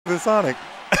with Sonic.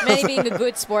 Manny being a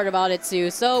good sport about it too.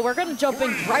 So we're gonna jump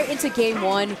in right into game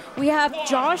one. We have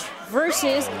Josh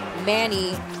versus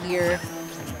Manny here.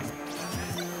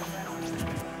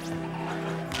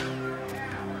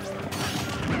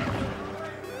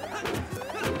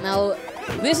 Now,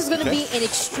 this is going to be an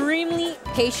extremely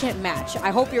patient match. I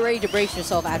hope you're ready to brace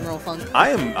yourself, Admiral Funk. I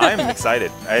am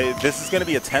excited. This is going to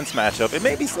be a tense matchup. It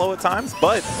may be slow at times,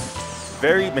 but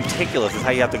very meticulous is how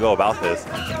you have to go about this.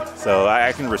 So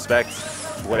I can respect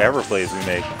whatever plays we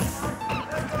make.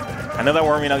 I know that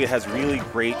WormyNugget has really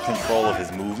great control of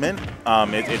his movement.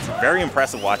 It's very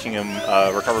impressive watching him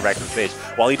recover back to the stage.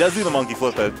 While he does do the monkey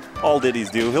flip that all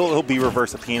Diddies do, he'll be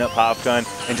reverse a peanut pop gun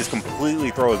and just completely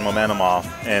throw his momentum off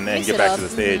and get back to the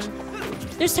stage.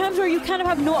 There's times where you kind of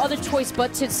have no other choice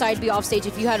but to side B off stage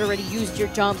if you had already used your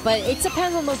jump, but it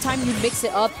depends on the time you mix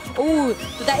it up. Oh,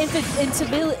 that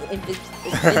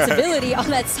invincibility on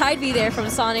that side B there from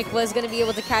Sonic was going to be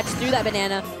able to catch through that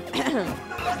banana.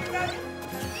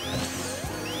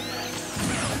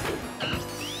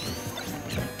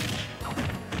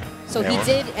 So he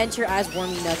did enter as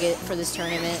WormyNugget for this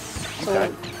tournament. So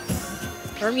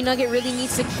WormyNugget really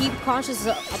needs to keep cautious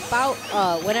about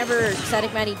whenever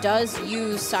Static Manny does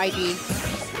use side B.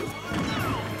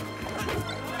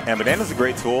 And Banana's a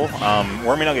great tool.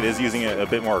 WormyNugget is using it a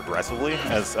bit more aggressively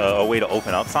as a way to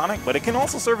open up Sonic, but it can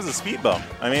also serve as a speed bump.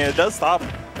 I mean, it does stop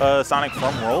Sonic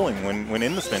from rolling when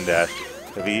in the spin dash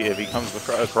if he comes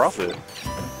across it.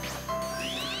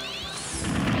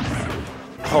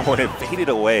 Oh, and it faded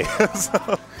away.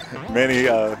 So Manny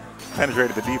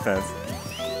penetrated the defense.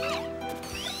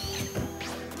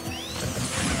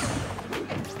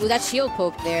 Ooh, that shield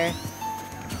poke there.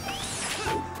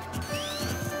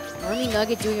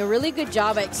 WormyNugget doing a really good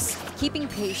job at keeping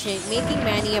patient, making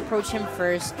Manny approach him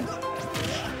first.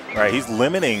 Right, he's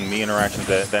limiting the interactions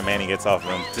that Manny gets off of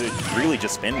him to really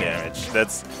just spin damage.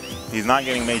 He's not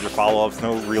getting major follow-ups,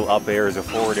 no real up airs or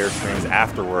forward air streams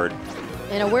afterward.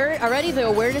 And already the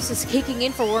awareness is kicking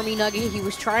in for WormyNugget. He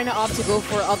was trying to opt to go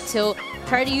for up tilt,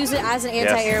 try to use it as an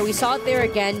anti-air. Yes. We saw it there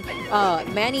again.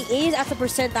 Manny is at the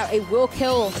percent that it will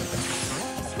kill,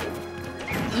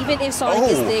 even if Sonic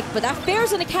is thick. But that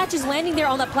fair's gonna catch his landing there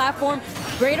on that platform.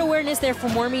 Great awareness there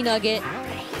from WormyNugget.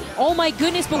 Oh my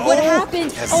goodness, but what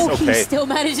happened? Yes, he still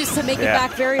manages to make it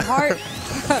back very hard.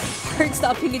 Hard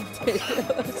stopping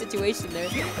situation there.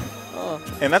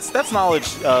 And that's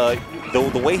knowledge.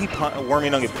 The way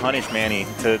WormyNugget punished Manny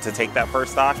to take that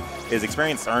first stock is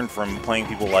experience earned from playing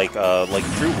people like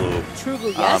True Blue. True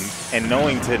Blue, yes. And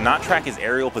knowing to not track his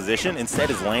aerial position, instead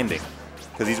his landing.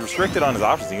 Because he's restricted on his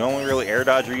options. He can only really air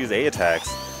dodge or use A attacks.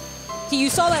 You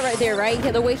saw that right there, right?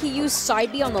 The way he used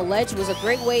side B on the ledge was a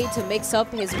great way to mix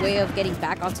up his way of getting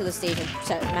back onto the stage. And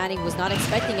Manny was not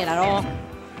expecting it at all.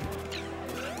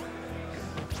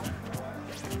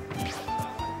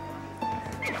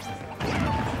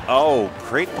 Oh,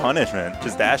 great punishment.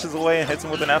 Just dashes away and hits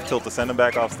him with an F tilt to send him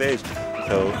back off stage.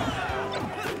 So,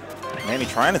 Manny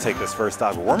trying to take this first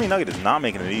stock, but WormyNugget is not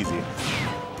making it easy.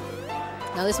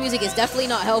 Now this music is definitely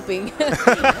not helping. You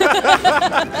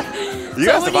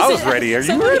asked if I was ready. Are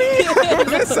you ready?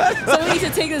 Someone needs to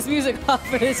take this music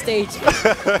off of the stage.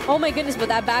 Oh my goodness, but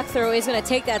that back throw is going to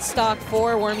take that stock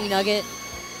for WormyNugget.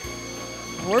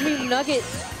 WormyNugget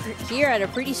here at a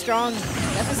pretty strong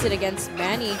deficit against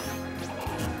Manny.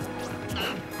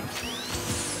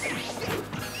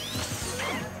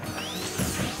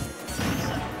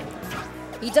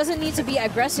 He doesn't need to be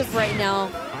aggressive right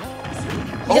now.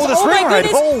 Oh my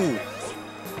goodness! Oh,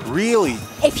 really?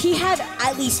 If he had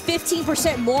at least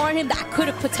 15% more on him, that could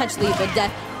have potentially been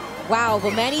death. Wow,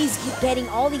 but Manny's getting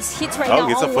all these hits right now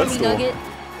on WormyNugget.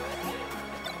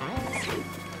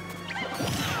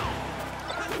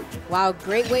 Wow,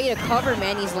 great way to cover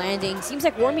Manny's landing. Seems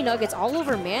like WormyNugget's all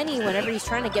over Manny whenever he's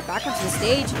trying to get back onto the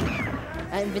stage.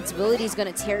 That invincibility is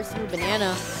going to tear through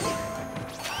Banana.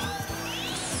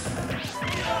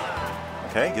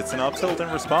 Okay, gets an up tilt in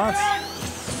response.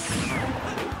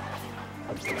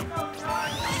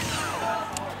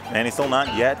 Manny's still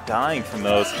not yet dying from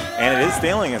those, and it is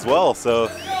scaling as well, so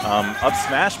up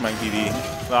smash might be the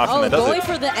option that does it. Going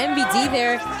for the MVD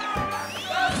there.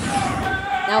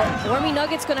 Now,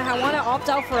 WormyNugget's going to want to opt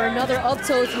out for another up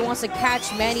tilt if he wants to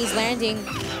catch Manny's landing.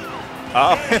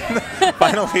 Oh,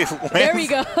 finally it lands. There we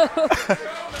go. I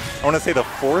want to say the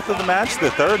fourth of the match,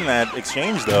 the third in that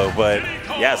exchange though, but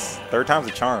yes, third time's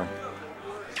a charm.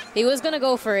 He was going to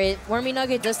go for it.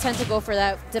 WormyNugget does tend to go for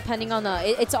that depending on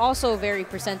the... It's also very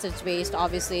percentage based,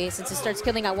 obviously, since it starts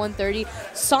killing at 130.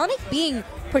 Sonic being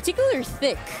particularly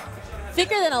thick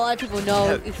thicker than a lot of people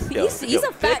know. Yeah, He's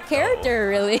a fat character,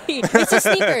 really. It's a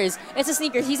sneakers. It's a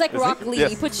sneakers. He's like Rock Lee.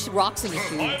 Yes. He puts rocks in his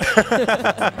shoes.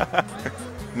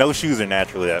 No shoes are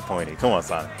naturally that pointy. Come on,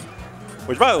 Sonic.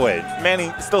 Which, by the way,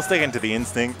 Manny still sticking to the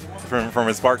instinct from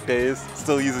his Spark days.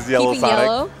 Still uses yellow Keeping Sonic.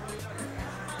 yellow.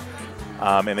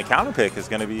 And the counter pick is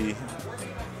going to be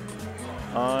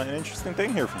an interesting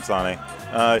thing here from Sonic.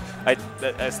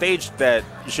 A stage that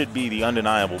should be the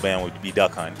undeniable ban would be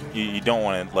Duck Hunt. You don't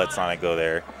want to let Sonic go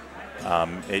there.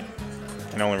 It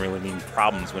can only really mean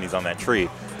problems when he's on that tree.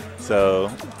 So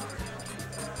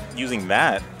using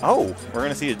that, oh, we're going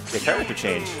to see a character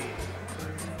change.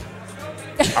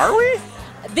 Are we?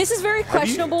 This is very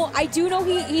questionable. I do know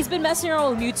he's been messing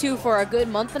around with Mewtwo for a good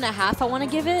month and a half, I want to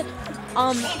give it.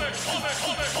 I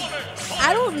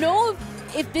don't know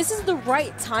if this is the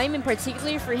right time in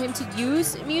particular for him to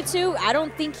use Mewtwo. I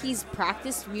don't think he's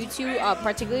practiced Mewtwo,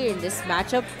 particularly in this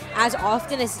matchup, as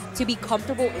often as to be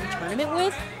comfortable in tournament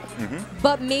with.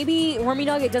 But maybe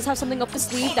WormyNugget does have something up his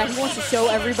sleeve that he wants to show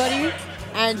everybody,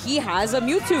 and he has a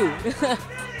Mewtwo.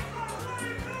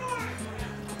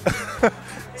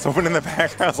 Someone in the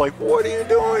background's like, what are you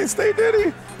doing? Stay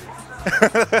Diddy.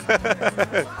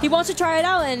 He wants to try it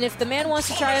out, and if the man wants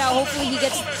to try it out, hopefully he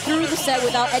gets through the set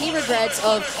without any regrets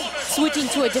of switching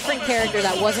to a different character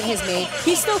that wasn't his main.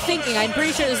 He's still thinking. I'm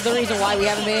pretty sure this is the reason why we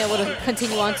haven't been able to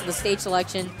continue on to the stage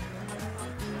selection.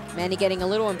 Manny getting a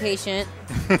little impatient.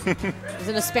 He's going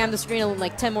to spam the screen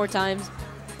like 10 more times.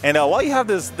 And while you have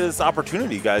this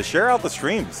opportunity, guys, share out the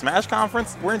stream. Smash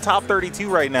Conference, we're in top 32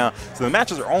 right now, so the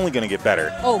matches are only going to get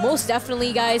better. Oh, most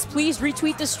definitely, guys. Please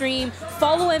retweet the stream.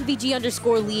 Follow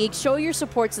MVG_League. Show your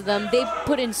support to them. They've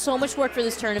put in so much work for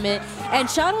this tournament. And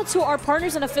shout out to our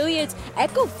partners and affiliates,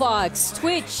 Echo Fox,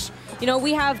 Twitch. You know,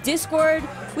 we have Discord.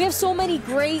 We have so many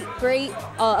great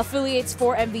affiliates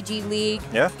for MVG League.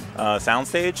 Yeah,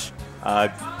 Soundstage. I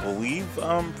believe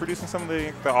producing some of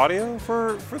the audio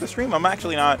for the stream. I'm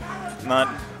actually not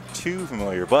too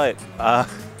familiar, but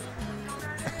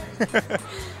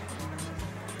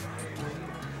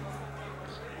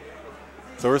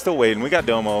so we're still waiting. We got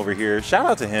Domo over here. Shout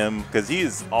out to him because he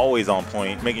is always on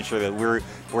point, making sure that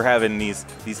we're having these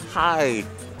high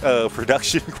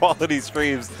production quality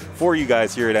streams for you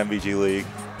guys here at MVG League.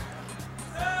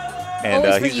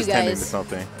 And he's just tending to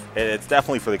something. It's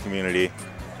definitely for the community.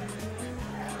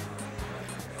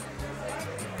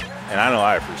 And I know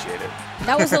I appreciate it.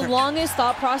 That was the longest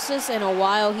thought process in a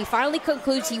while. He finally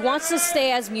concludes he wants to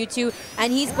stay as Mewtwo,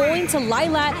 and he's going to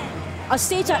Lilat, a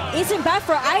stage that isn't bad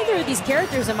for either of these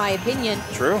characters, in my opinion.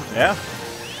 True, yeah.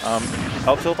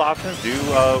 Help tilt options do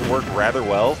work rather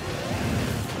well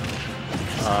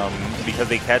because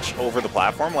they catch over the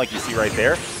platform, like you see right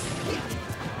there.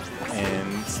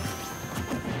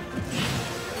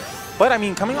 But I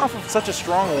mean, coming off of such a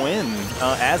strong win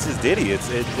as his Diddy,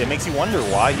 it makes you wonder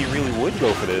why he really would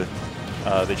go for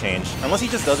the change, unless he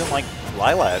just doesn't like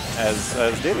Lilat as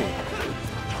Diddy,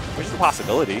 which is a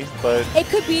possibility. But it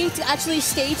could be to actually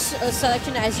stage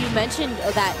selection, as you mentioned,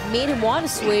 that made him want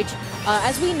to switch.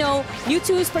 As we know,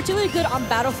 Mewtwo is particularly good on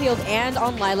Battlefield and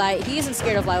on Lilat. He isn't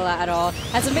scared of Lilat at all.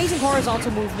 Has amazing horizontal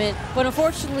movement, but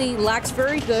unfortunately lacks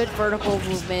very good vertical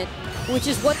movement, which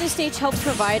is what this stage helps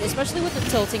provide, especially with the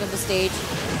tilting of the stage.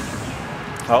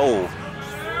 Oh,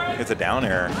 it's a down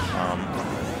air,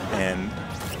 and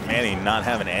Manny not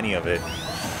having any of it.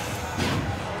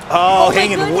 Oh,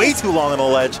 hanging way too long on the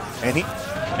ledge, and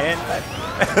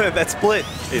that split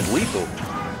is lethal.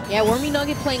 Yeah,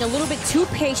 WormyNugget playing a little bit too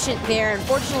patient there,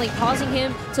 unfortunately causing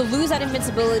him to lose that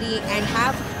invincibility and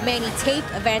have Manny take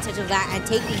advantage of that and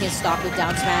taking his stock with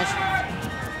down smash.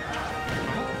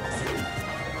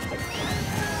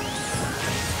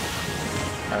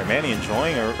 All right, Manny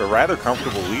enjoying a rather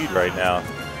comfortable lead right now.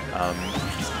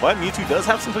 But Mewtwo does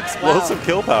have some explosive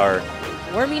kill power.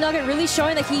 WormyNugget really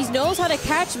showing that he knows how to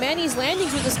catch Manny's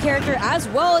landings with this character as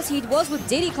well as he was with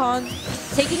Diddy Kong.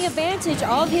 Taking advantage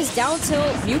of his down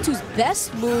tilt. Mewtwo's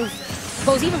best move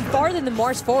goes even farther than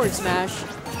Mars forward smash.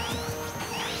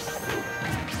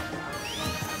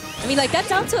 I mean, like, that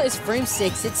down tilt is frame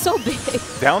 6. It's so big.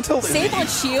 Down tilt Safe on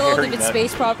shield if it's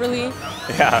spaced properly.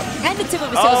 Yeah. And the tip of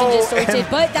his tail isn't distorted.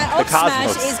 But that up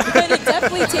smash is going to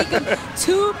definitely take him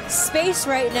to space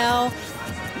right now.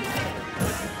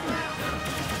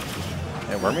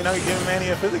 And WormyNugget giving Manny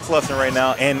a physics lesson right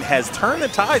now and has turned the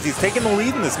tides. He's taking the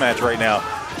lead in this match right now.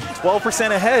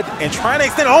 12% ahead and trying to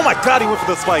extend. Oh my God, he went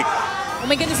for the spike. Oh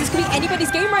my goodness, this could be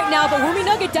anybody's game right now, but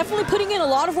WormyNugget definitely putting in a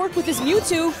lot of work with his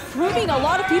Mewtwo, proving a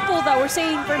lot of people that were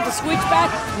saying for him to switch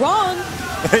back wrong.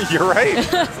 You're right.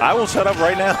 I will shut up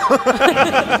right now.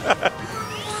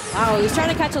 Wow, Wow, he was trying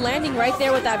to catch a landing right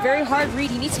there with that very hard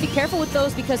read. He needs to be careful with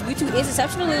those because Mewtwo is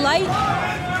exceptionally light.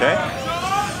 Okay.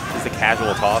 Just a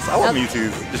casual toss. I want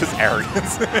Mewtwo's just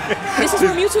arrogance. This is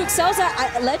where Mewtwo excels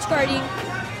at ledge guarding.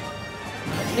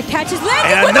 The catch is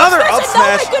landing. And another up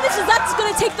smash. Oh my goodness, that's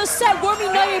going to take the set.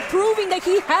 WormyNugget proving that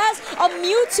he has a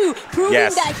Mewtwo, proving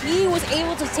that he was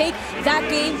able to take that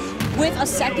game with a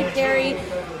secondary.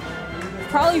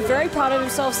 Probably very proud of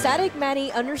himself. Static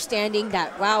Manny understanding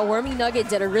that, wow, WormyNugget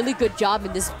did a really good job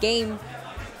in this game.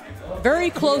 Very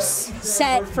close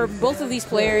set for both of these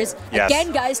players. Yes.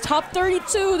 Again, guys, top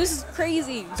 32. This is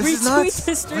crazy. Retweet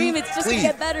the stream. It's just going to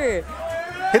get better.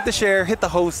 Hit the share. Hit the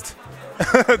host.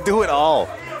 Do it all.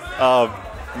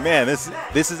 Man, this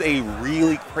is a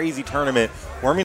really crazy tournament.